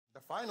The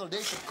final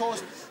dish, of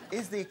course,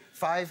 is the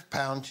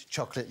 £5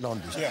 chocolate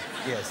Londis. Yeah.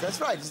 Yes, that's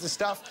right. It's the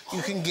stuff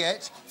you can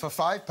get for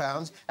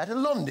 £5 at a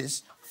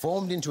Londis,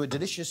 formed into a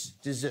delicious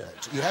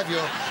dessert. You have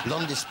your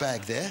Londis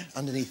bag there,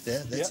 underneath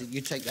there. That's it.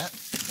 You take that.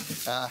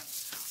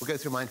 We'll go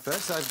through mine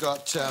first. I've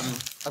got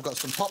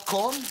some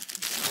popcorn.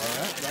 All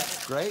right,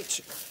 that's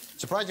great.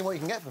 Surprising what you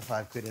can get for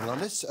 £5 in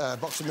Londis.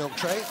 Box of milk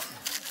tray.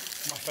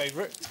 My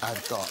favourite.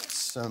 I've got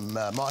some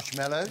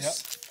marshmallows. Yep.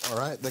 All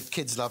right, the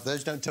kids love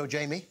those. Don't tell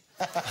Jamie.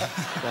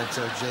 Don't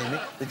tell Jamie.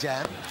 The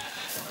jam.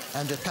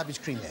 And a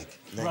cabbage cream egg.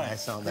 They're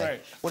nice, aren't they?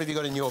 Right. What have you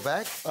got in your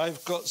bag?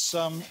 I've got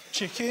some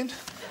chicken.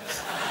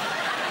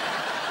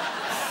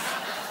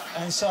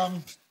 And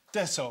some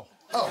Dettol.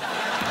 Oh,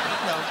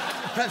 no.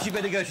 Perhaps you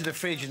better go to the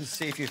fridge and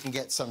see if you can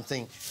get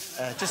something.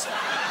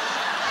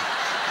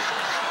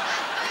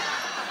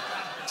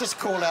 Just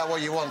call out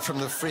what you want from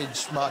the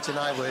fridge, Martin,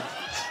 I would.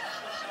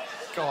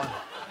 Go on.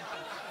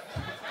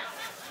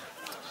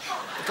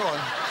 Go on.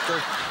 Go.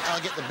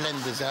 I'll get the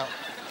blenders out.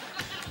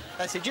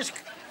 That's it. Just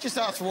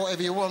ask for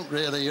whatever you want,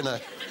 really, you know.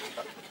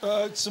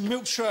 Some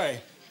milk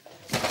tray.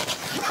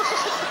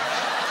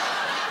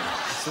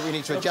 So we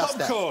need to adjust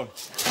popcorn.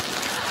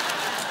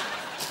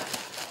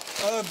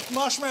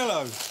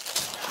 Marshmallow.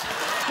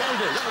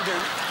 That'll do.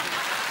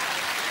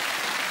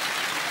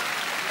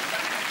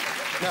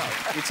 Now,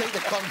 you take the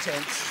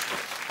contents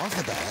off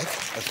the bag,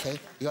 OK?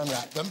 You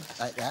unwrap them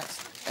like that,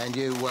 and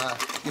you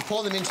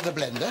pour them into the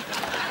blender.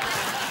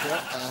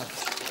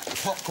 The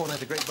popcorn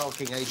has a great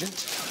bulking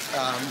agent.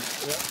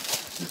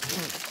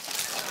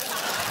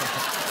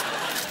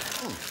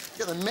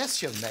 Look at the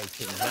mess you're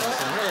making.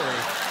 Really.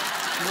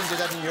 You wouldn't do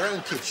that in your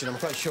own kitchen, I'm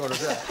quite sure of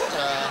that.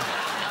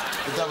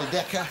 The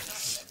double-decker.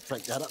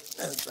 Break that up,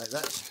 like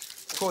that.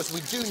 Of course,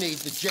 we do need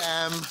the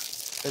jam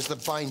as the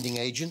binding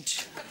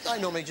agent. I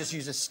normally just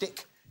use a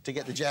stick to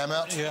get the jam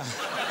out. Yeah.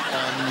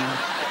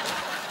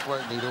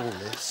 Won't need all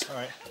this. All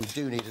right. We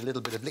do need a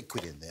little bit of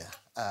liquid in there.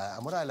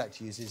 And what I like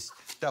to use is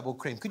double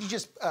cream. Could you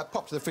just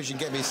pop to the fridge and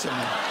get me some...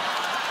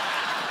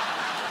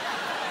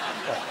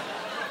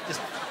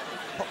 Just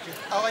pop to...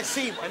 Oh, I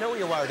see. I know what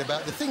you're worried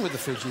about. The thing with the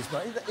fridge is,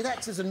 right, it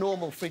acts as a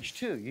normal fridge,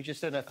 too. You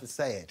just don't have to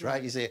say it,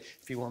 right? You say,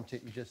 if you want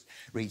it, you just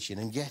reach in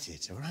and get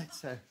it, all right?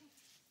 So,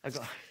 I've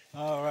got...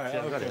 All right,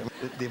 I've got it.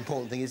 The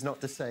important thing is not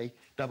to say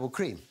double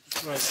cream.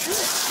 Right.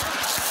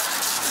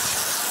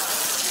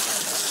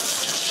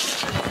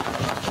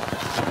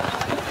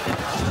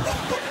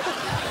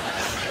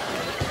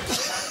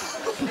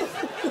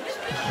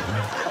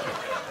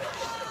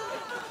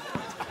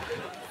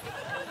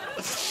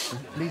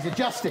 Needs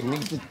adjusting.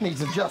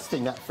 Needs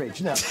adjusting, that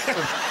fridge. No. Needs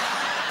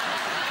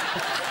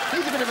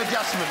a bit of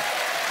adjustment.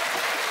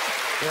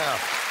 Yeah.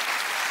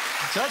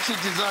 It's actually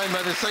designed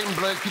by the same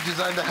bloke who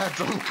designed the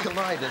Hadron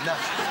Collider. Now,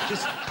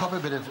 just pop a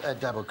bit of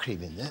double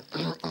cream in there.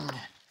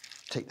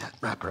 Take that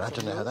wrapper out. I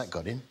don't know how that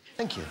got in.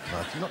 Thank you,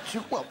 Martin. Not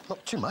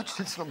too much.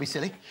 Let's not be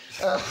silly.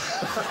 A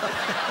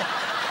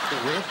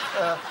bit weird.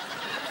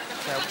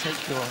 Now,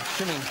 take your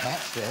trimming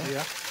hat there.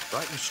 Yeah.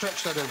 Right, you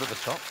stretch that over the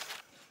top.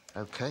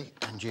 OK,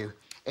 and you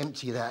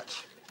empty that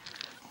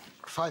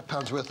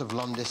 £5 worth of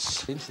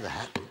Londis into the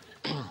hat.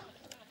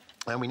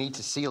 And we need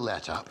to seal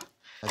that up.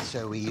 And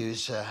so we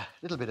use a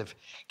little bit of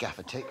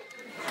gaffer tape.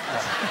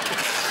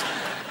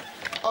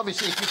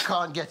 Obviously, if you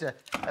can't get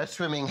a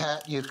swimming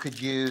hat, you could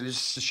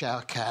use a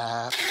shower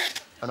cap,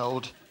 an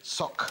old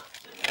sock,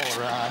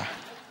 or a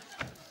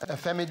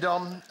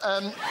femidom. Now,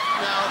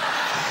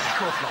 of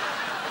course not.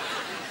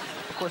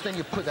 Of course, then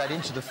you put that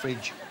into the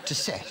fridge to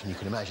set, and you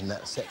can imagine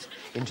that sets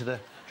into the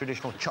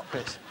traditional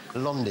chocolate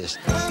Londis.